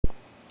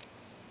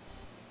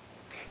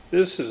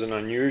This is an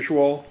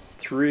unusual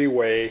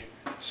three-way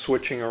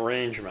switching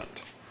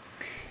arrangement.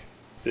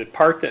 The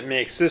part that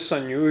makes this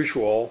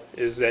unusual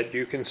is that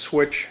you can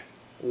switch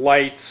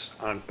lights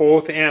on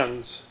both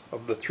ends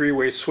of the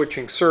three-way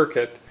switching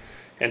circuit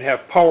and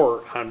have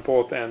power on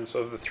both ends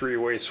of the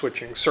three-way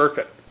switching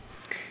circuit.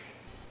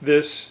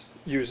 This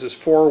uses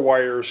 4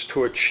 wires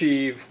to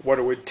achieve what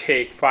it would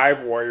take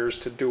 5 wires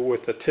to do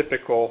with the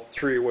typical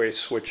three-way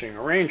switching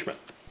arrangement.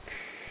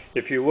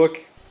 If you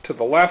look to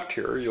the left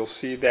here, you'll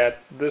see that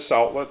this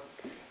outlet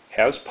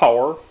has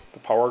power. The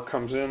power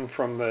comes in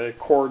from the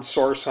cord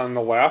source on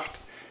the left,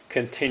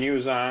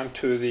 continues on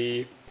to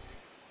the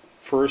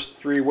first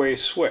three-way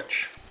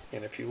switch.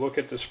 And if you look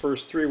at this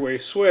first three-way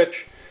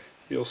switch,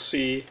 you'll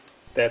see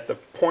that the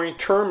point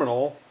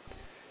terminal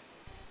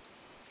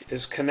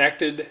is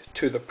connected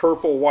to the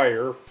purple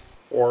wire,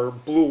 or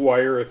blue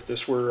wire if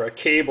this were a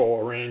cable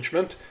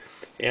arrangement,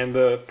 and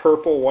the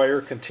purple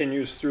wire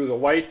continues through the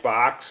light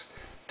box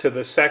to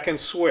the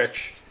second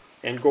switch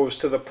and goes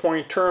to the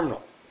point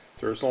terminal.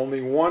 There's only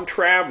one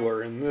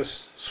traveler in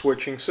this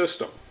switching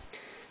system,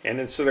 and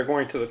instead of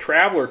going to the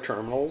traveler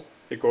terminal,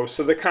 it goes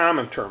to the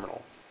common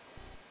terminal.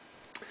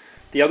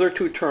 The other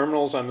 2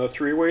 terminals on the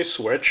three-way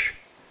switch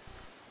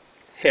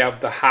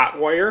have the hot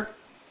wire,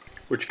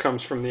 which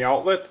comes from the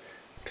outlet,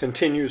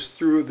 continues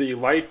through the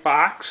light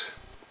box,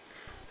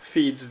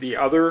 feeds the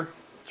other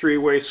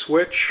three-way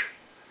switch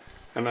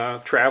and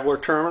a traveler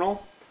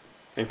terminal,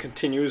 and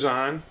continues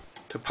on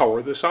to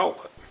power this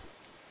outlet.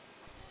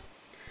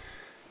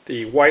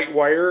 The white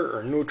wire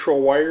or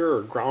neutral wire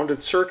or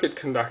grounded circuit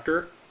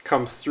conductor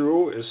comes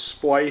through, is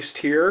spliced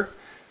here,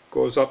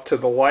 goes up to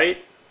the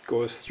light,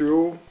 goes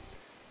through,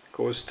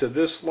 goes to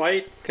this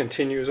light,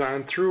 continues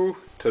on through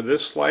to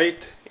this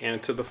light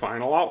and to the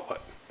final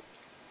outlet.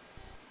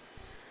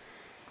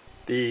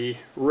 The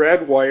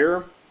red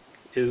wire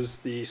is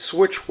the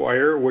switch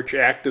wire which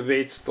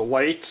activates the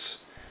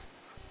lights,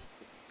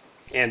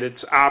 and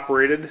it's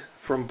operated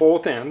from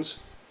both ends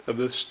of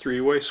this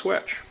three-way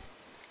switch.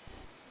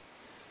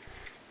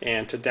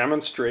 And to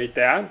demonstrate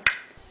that,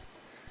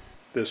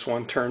 this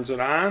one turns it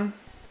on,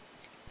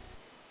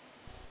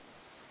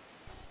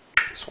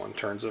 this one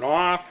turns it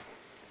off,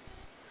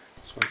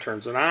 this one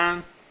turns it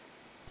on,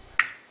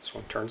 this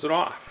one turns it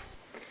off.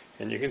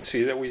 And you can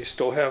see that we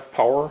still have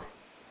power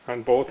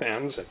on both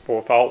ends at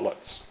both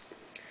outlets.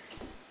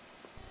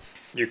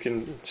 You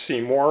can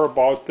see more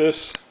about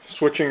this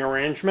switching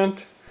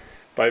arrangement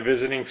by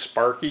visiting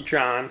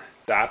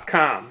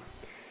sparkyjohn.com.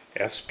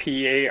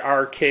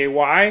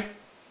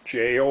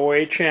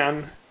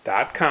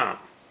 SparkyJohn.com.